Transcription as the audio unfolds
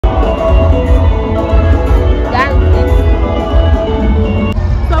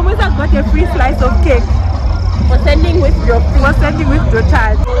free slice of cake for sending with your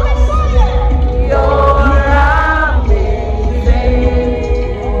child. You're amazing.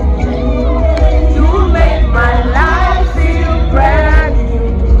 You make my life feel brand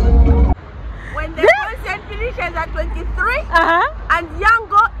new. When the concert finishes at 23 and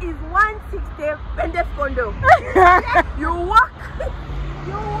Yango is 160 Pendes Condo, you walk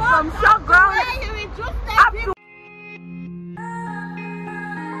from showground up to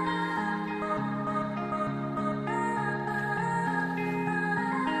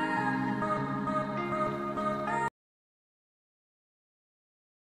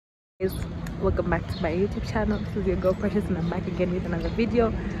welcome back to my YouTube channel. This is your girl Precious and I'm back again with another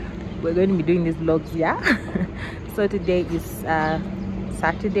video. We're going to be doing these vlogs, yeah. So today is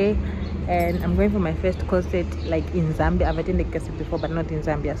Saturday and I'm going for my first concert like in Zambia. I've attended concert before but not in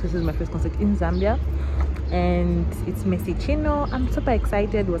Zambia, so this is my first concert in Zambia and it's Chinwo. I'm super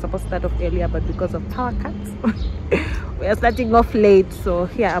excited. We were supposed to start off earlier but because of power cuts we are starting off late. So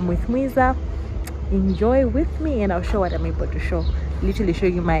here I'm with Mwiza. Enjoy with me and I'll show what I'm able to show. Literally show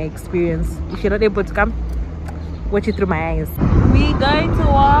you my experience. If you're not able to come, watch it through my eyes. We're going to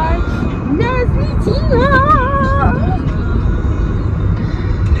watch Chinwo.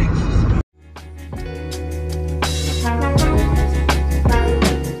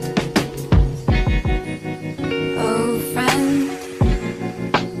 Oh friend,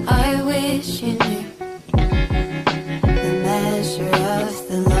 I wish you knew the measure of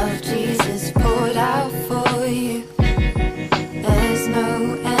the love Jesus poured out for you. There's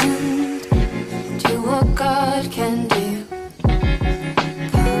no end to what God can do.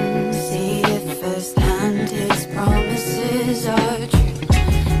 Come see it firsthand, His promises are true.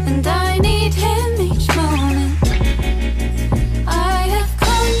 And I need Him each moment. I have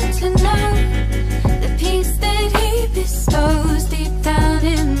come to know the peace that He bestows deep down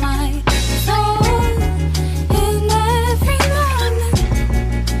in my soul. In every moment,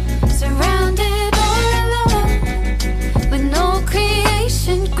 surrounded all alone, when all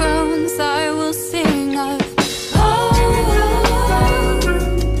creation groans, I will sing of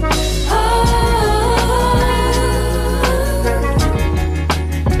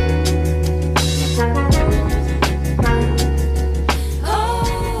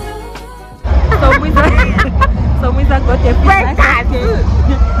So Mwiza got a free slice of cake.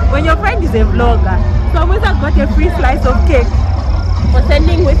 When your friend is a vlogger, so Mwiza got a free slice of cake for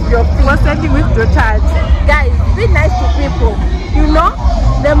sending with your child. Guys, be nice to people. You know,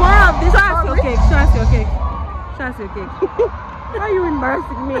 the moral of this. Show us your cake. Show us your cake. Show us your cake. Why are you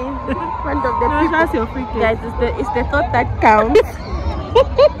embarrassing me in front of the No, people? show us your free cake. Guys, it's the thought that counts.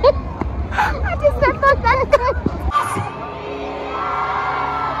 What is the thought that counts?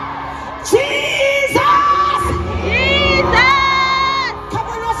 Jesus! Jesus! Come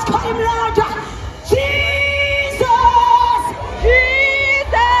on, let's call him louder. Jesus!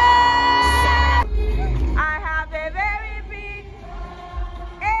 Jesus! I have a very big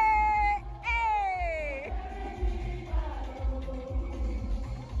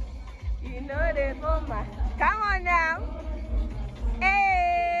You know the mama. Come on now.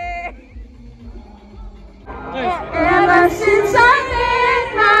 Ever since I met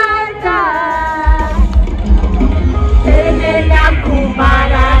my God,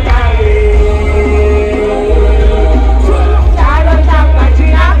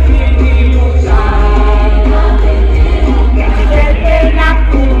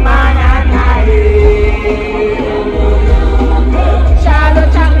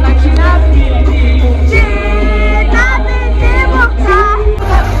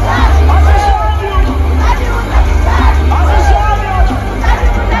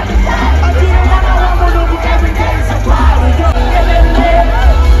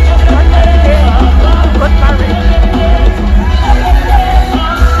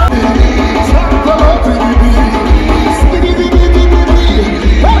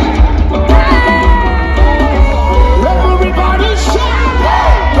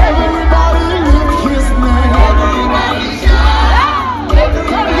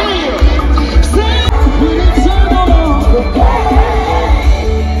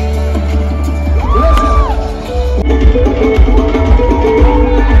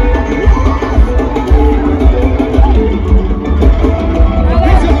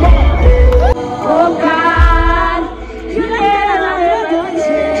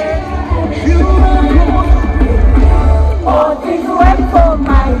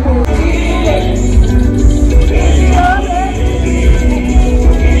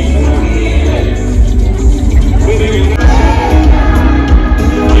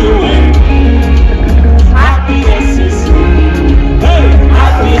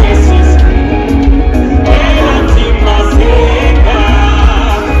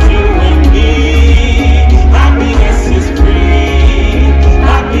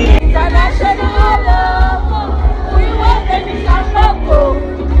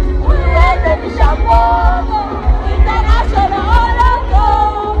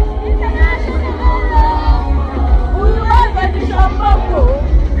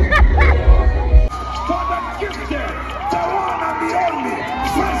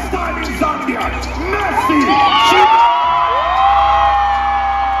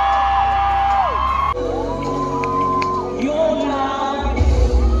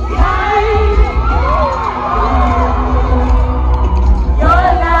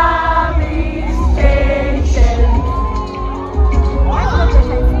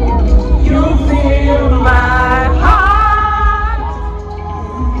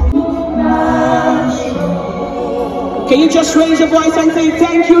 Can you just raise your voice and say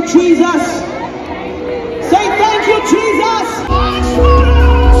thank you, Jesus? Say thank you, Jesus.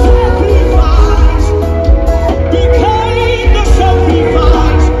 Sacrifice became the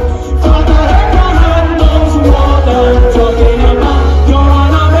sacrifice. Father Abraham knows what I'm talking about. You're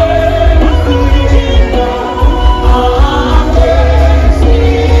an amazing God. Amazing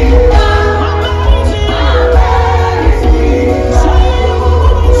God. Amazing God. Say you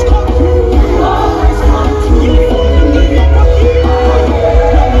always come through. You always come through.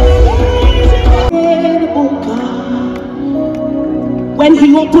 Incredible God. When he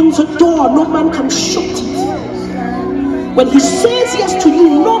opens a door, no man can shut it. When he says yes to you,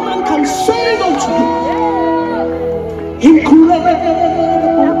 no man can say no to you.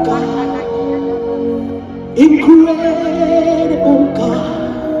 Incredible God. Incredible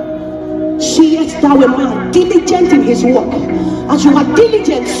God. Seest thou a man diligent in his work? As you are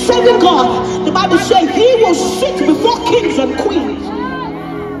diligent serving God, the Bible says he will sit before kings and queens.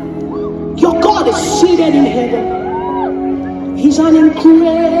 Your God is seated in heaven. He's an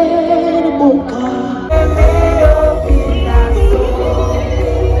incredible God.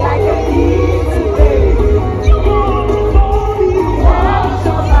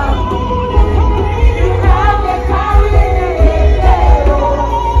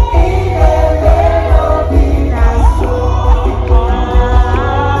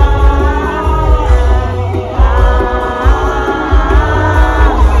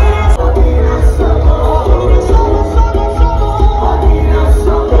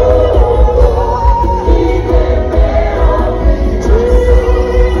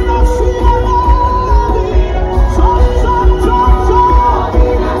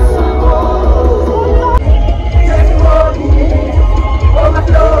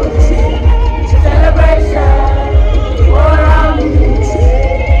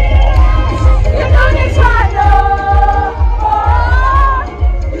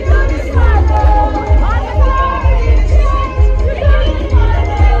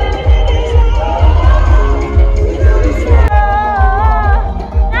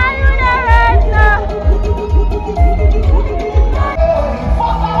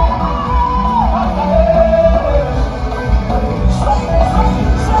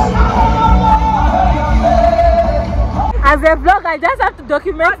 As a vlog, I just have to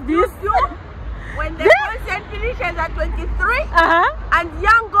document this. When the concert finishes at 23 and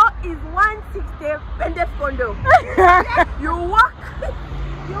Yango is 160 Pendes Condo. You walk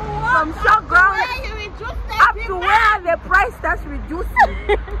from showground up to where the price starts reducing.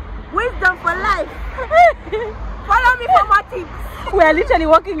 Wisdom for life. Follow me for more tips. We are literally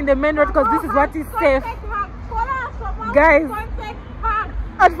walking in the main road because this is what is safe. Guys,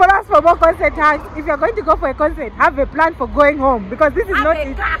 and for us for more concert hacks, if you're going to go for a concert, have a plan for going home because this is not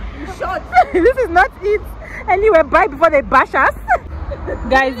it. This is not it. Anyway, bye before they bash us.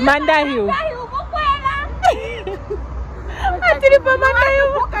 Guys, Manda Hill.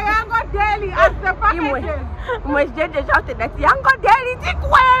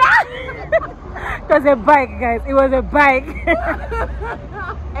 It was a bike, guys. It was a bike.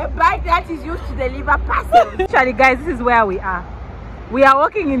 A bike that is used to deliver parcels. Actually, guys, this is where we are. We are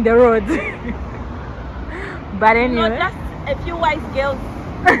walking in the road. But anyway. Not just a few wise girls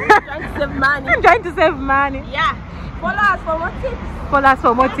trying to save money. I'm trying to save money. Yeah. Follow us for more tips. Follow us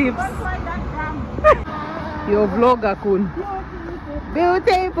for more tips. Your vlogger cool.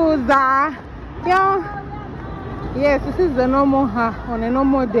 Beautiful Zah. Yes, this is the normal her on a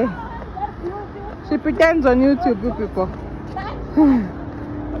normal day. She pretends on YouTube, you people.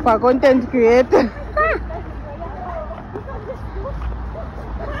 For content creator.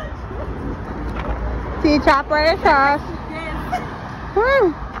 Teacher precious.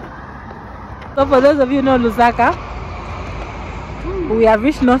 So for those of you who know Lusaka, we have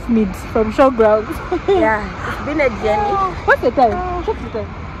reached North Mid from Showgrounds. Yeah, it's been a journey. What's the time? What's the time?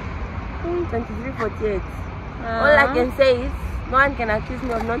 23:48. All I can say is no one can accuse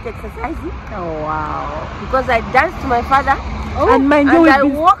me of not exercising. Oh wow. Because I danced to my father. And mind you, I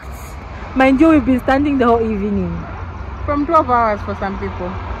walked. Mind you, we've been standing the whole evening. From 12 hours for some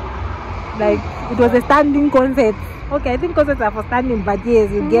people. Like, it was a standing concert. Okay, I think concerts are for standing, but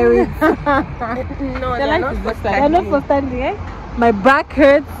yes, you get it. No, they're not for standing. They're not for standing, eh? My back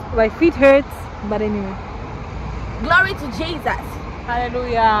hurts, my feet hurts, but anyway. Glory to Jesus.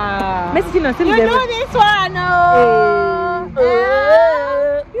 Hallelujah. Message in You do this one, oh.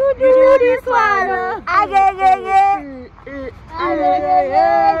 You do this one.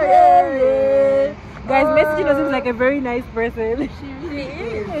 Guys, Message seems like a very nice person. She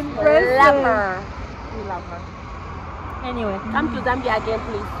is. In We person. love her. We love her. Anyway, Come to Zambia again,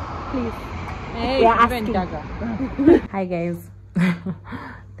 please. please. Hey, we are even asking. Daga. Hi guys.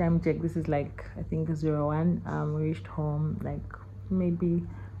 Time check. This is like I think 01. We reached home like maybe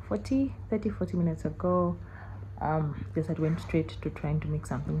 40 minutes ago. Just I went straight to trying to make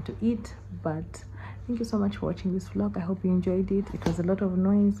something to eat. But thank you so much for watching this vlog. I hope you enjoyed it. It was a lot of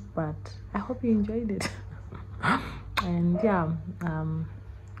noise, but I hope you enjoyed it. And yeah,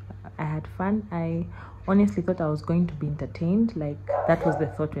 I had fun. I honestly thought I was going to be entertained. Like that was the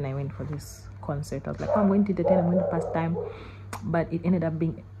thought when I went for this concert. I was like, oh, I'm going to entertain, I'm going to pass time. But it ended up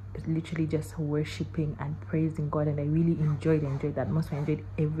being literally just worshiping and praising God, and I really enjoyed that atmosphere. I enjoyed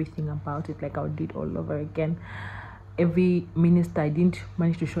everything about it. Like I would do it all over again. Every minister, I didn't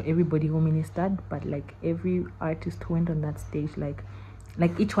manage to show everybody who ministered, but like every artist who went on that stage, like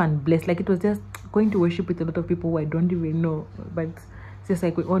each one blessed. Like it was just going to worship with a lot of people who I don't even know, but it's just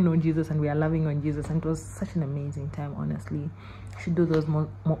like we all know Jesus and we are loving on Jesus, and it was such an amazing time. Honestly, I should do those more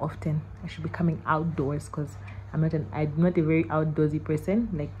often. I should be coming outdoors, because I'm not a very outdoorsy person.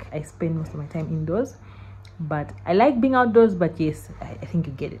 Like I spend most of my time indoors, but I like being outdoors. But yes, I think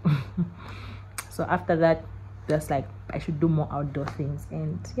you get it. So after that, just like I should do more outdoor things.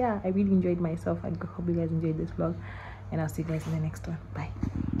 And yeah, I really enjoyed myself. I hope you guys enjoyed this vlog, and I'll see you guys in the next one. Bye.